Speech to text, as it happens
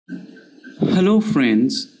Hello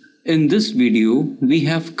friends, in this video we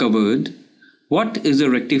have covered what is a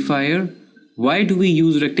rectifier, why do we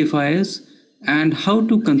use rectifiers, and how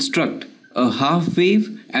to construct a half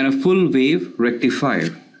wave and a full wave rectifier.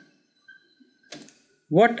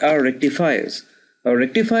 What are rectifiers? A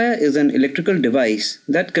rectifier is an electrical device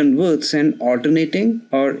that converts an alternating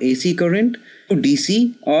or AC current to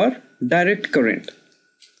DC or direct current.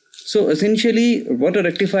 So essentially what a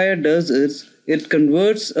rectifier does is it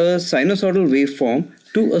converts a sinusoidal waveform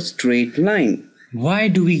to a straight line. Why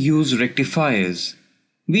do we use rectifiers?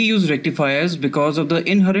 We use rectifiers because of the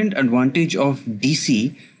inherent advantage of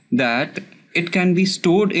DC that it can be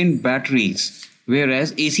stored in batteries,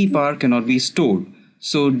 whereas AC power cannot be stored.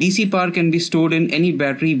 So DC power can be stored in any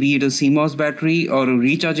battery, be it a CMOS battery or a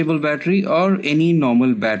rechargeable battery or any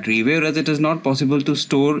normal battery, whereas it is not possible to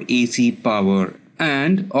store AC power.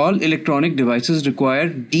 And all electronic devices require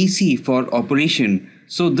DC for operation.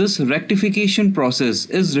 So this rectification process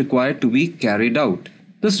is required to be carried out.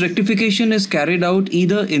 This rectification is carried out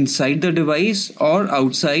either inside the device or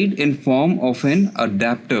outside in form of an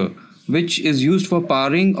adapter, which is used for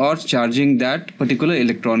powering or charging that particular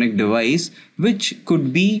electronic device, which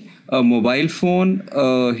could be a mobile phone,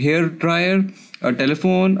 a hair dryer, a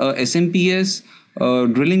telephone, a SMPS, a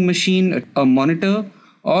drilling machine, a monitor,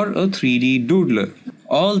 or a 3D doodler.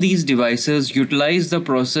 All these devices utilize the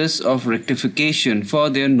process of rectification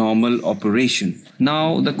for their normal operation.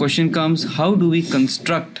 Now the question comes, how do we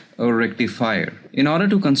construct a rectifier? In order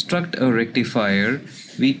to construct a rectifier,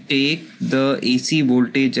 we take the AC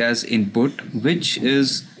voltage as input, which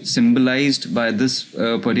is symbolized by this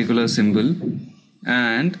particular symbol,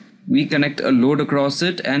 and we connect a load across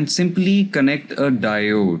it and simply connect a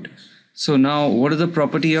diode. So now what is the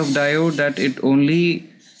property of diode? That it only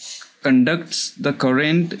conducts the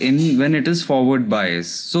current in when it is forward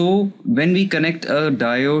biased. So when we connect a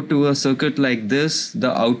diode to a circuit like this, the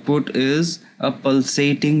output is a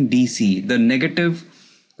pulsating DC. The negative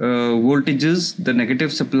voltages, the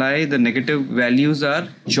negative supply, the negative values are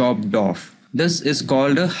chopped off. This is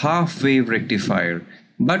called a half wave rectifier.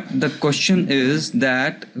 But the question is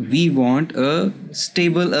that we want a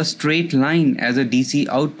stable, a straight line as a DC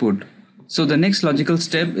output. So the next logical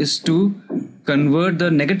step is to convert the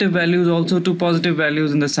negative values also to positive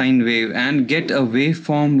values in the sine wave and get a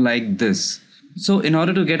waveform like this. So in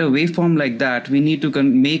order to get a waveform like that, we need to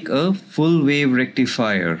make a full wave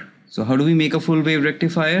rectifier. So how do we make a full wave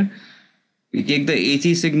rectifier? We take the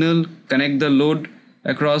AC signal, connect the load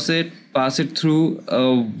across it, pass it through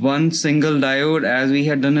one single diode as we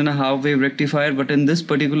had done in a half wave rectifier, but in this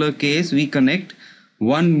particular case we connect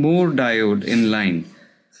one more diode in line.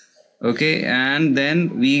 Okay, and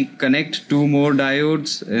then we connect two more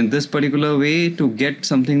diodes in this particular way to get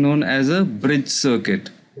something known as a bridge circuit.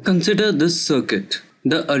 Consider this circuit.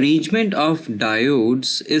 The arrangement of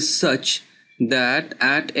diodes is such that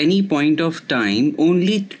at any point of time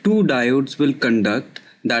only two diodes will conduct,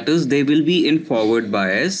 that is, they will be in forward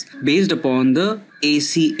bias based upon the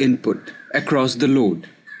AC input across the load.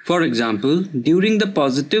 For example, during the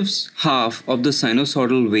positive half of the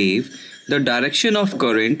sinusoidal wave, the direction of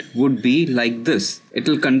current would be like this. It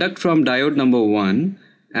will conduct from diode number 1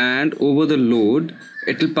 and over the load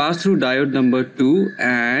it will pass through diode number 2,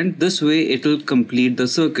 and this way it will complete the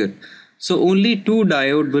circuit. So only two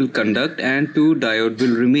diode will conduct and two diode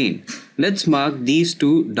will remain. Let's mark these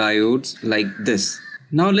two diodes like this.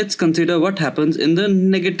 Now let's consider what happens in the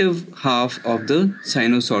negative half of the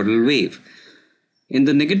sinusoidal wave. In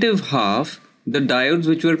the negative half, the diodes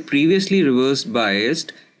which were previously reverse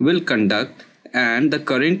biased will conduct and the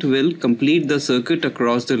current will complete the circuit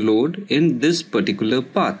across the load in this particular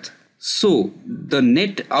path. So the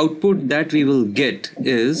net output that we will get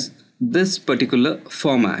is this particular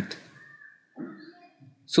format.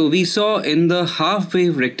 So we saw in the half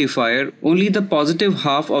wave rectifier only the positive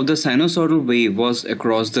half of the sinusoidal wave was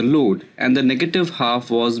across the load and the negative half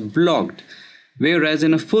was blocked. Whereas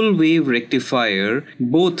in a full wave rectifier,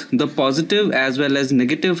 both the positive as well as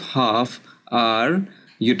negative half are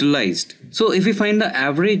utilized. So if we find the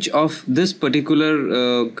average of this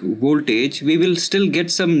particular voltage, we will still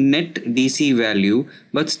get some net DC value,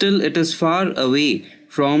 but still it is far away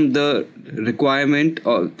from the requirement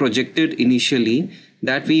or projected initially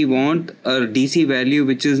that we want a DC value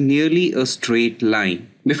which is nearly a straight line.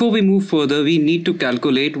 Before we move further, we need to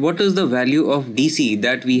calculate what is the value of DC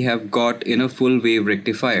that we have got in a full wave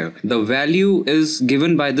rectifier. The value is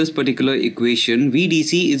given by this particular equation.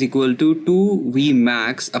 VDC is equal to 2V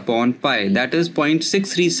max upon pi, that is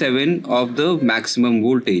 0.637 of the maximum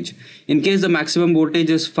voltage. In case the maximum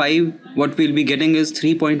voltage is 5, what we'll be getting is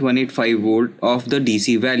 3.185 volt of the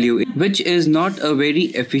DC value, which is not a very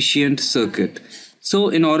efficient circuit. So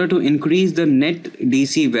in order to increase the net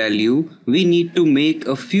DC value, we need to make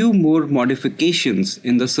a few more modifications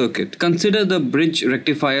in the circuit. Consider the bridge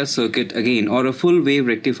rectifier circuit again, or a full wave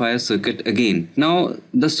rectifier circuit again. Now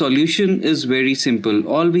the solution is very simple.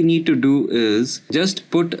 All we need to do is just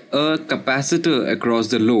put a capacitor across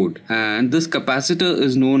the load, and this capacitor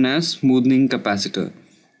is known as smoothing capacitor.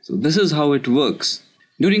 So this is how it works.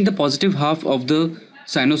 During the positive half of the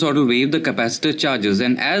sinusoidal wave, the capacitor charges,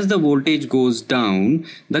 and as the voltage goes down,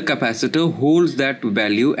 the capacitor holds that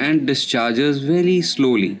value and discharges very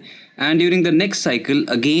slowly. And during the next cycle,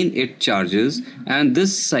 again it charges, and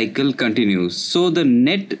this cycle continues. So the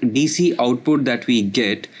net DC output that we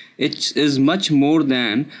get, it is much more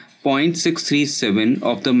than 0.637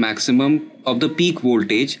 of the maximum of the peak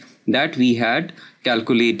voltage that we had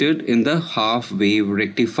calculated in the half wave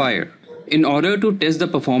rectifier. In order to test the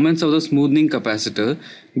performance of the smoothing capacitor,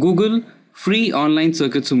 Google free online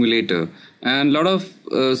circuit simulator, and a lot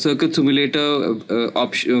of circuit simulator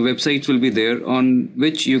websites will be there on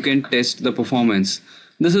which you can test the performance.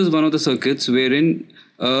 This is one of the circuits wherein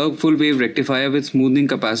a full wave rectifier with smoothing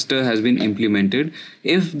capacitor has been implemented.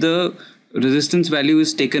 If the resistance value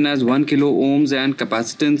is taken as 1 kilo ohms and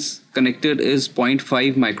capacitance connected is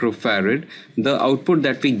 0.5 microfarad, the output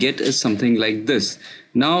that we get is something like this.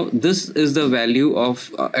 Now this is the value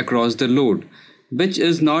of across the load, which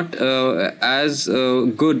is not as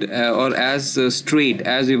good or as straight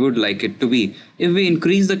as we would like it to be. If we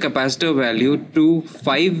increase the capacitor value to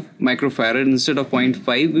 5 microfarad instead of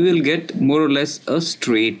 0.5, we will get more or less a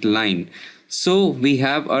straight line. So we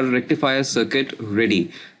have our rectifier circuit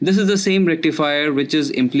ready. This is the same rectifier which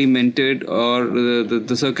is implemented, or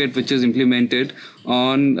the circuit which is implemented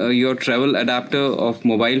on your travel adapter of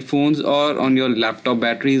mobile phones, or on your laptop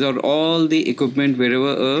batteries, or all the equipment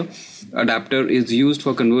wherever a adapter is used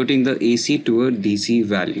for converting the AC to a DC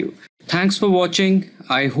value. Thanks for watching.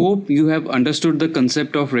 I hope you have understood the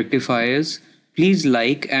concept of rectifiers. Please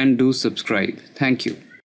like and do subscribe. Thank you.